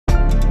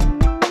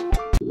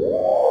I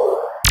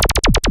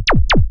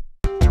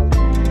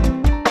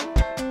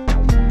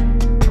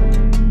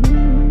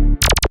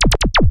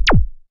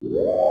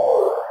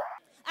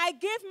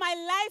gave my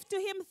life to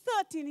him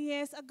 13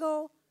 years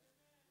ago.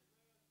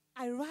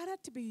 I'd rather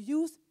to be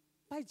used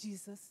by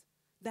Jesus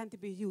than to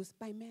be used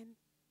by men.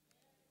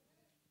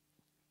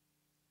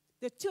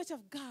 The church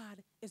of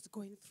God is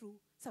going through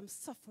some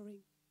suffering.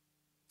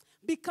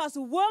 Because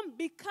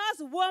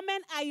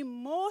women are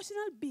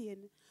emotional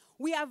beings,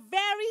 we are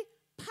very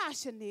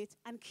passionate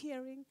and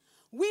caring.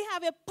 We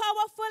have a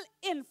powerful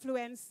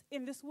influence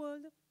in this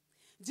world.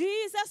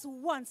 Jesus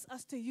wants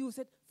us to use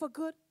it for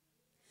good,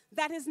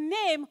 that his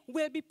name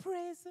will be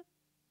praised.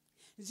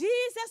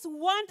 Jesus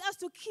wants us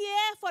to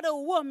care for the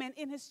women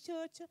in his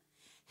church,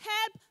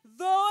 help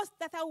those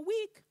that are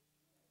weak.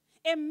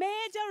 A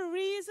major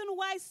reason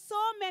why so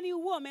many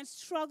women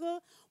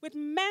struggle with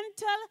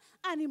mental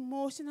and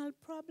emotional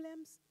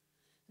problems.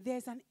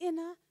 There's an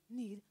inner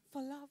need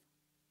for love.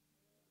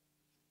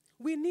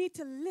 We need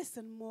to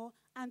listen more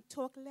and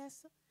talk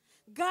less.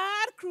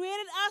 God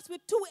created us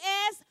with 2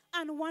 ears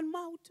and 1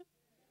 mouth.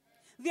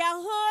 There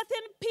are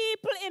hurting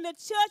people in the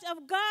church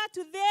of God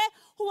today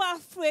who are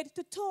afraid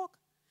to talk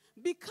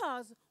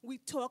because we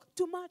talk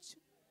too much.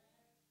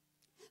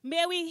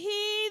 May we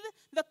heed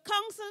the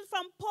counsel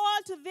from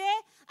Paul today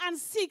and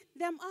seek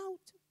them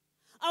out.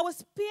 Our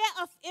sphere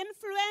of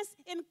influence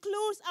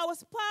includes our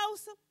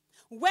spouse,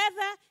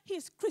 whether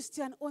he's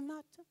Christian or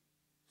not.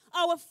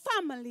 Our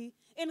family,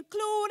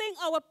 including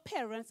our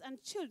parents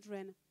and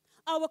children,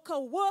 our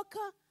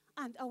co-worker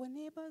and our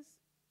neighbors.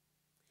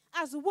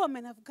 As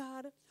women of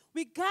God,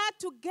 we got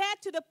to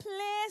get to the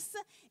place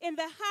in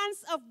the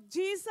hands of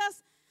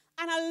Jesus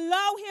and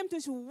allow him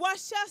to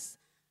wash us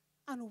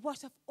and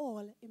wash off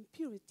all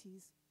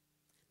impurities,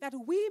 that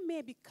we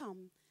may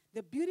become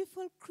the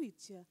beautiful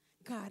creature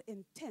God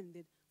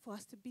intended for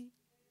us to be.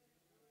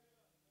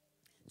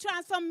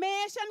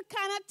 Transformation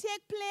cannot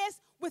take place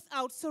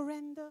without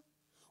surrender.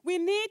 We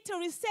need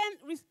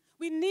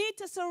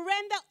to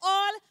surrender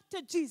all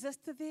to Jesus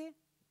today.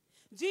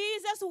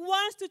 Jesus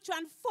wants to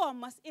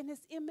transform us in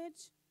his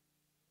image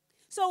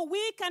so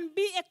we can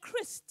be a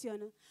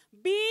Christian,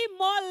 be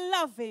more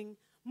loving,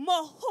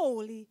 more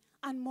holy,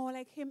 and more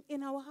like him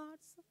in our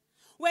hearts.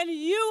 When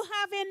you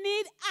have a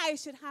need, I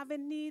should have a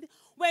need.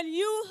 When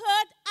you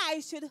hurt, I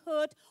should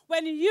hurt.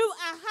 When you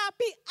are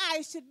happy,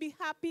 I should be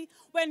happy.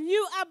 When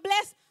you are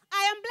blessed,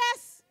 I am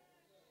blessed.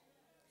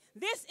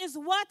 This is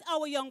what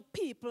our young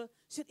people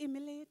should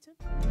emulate.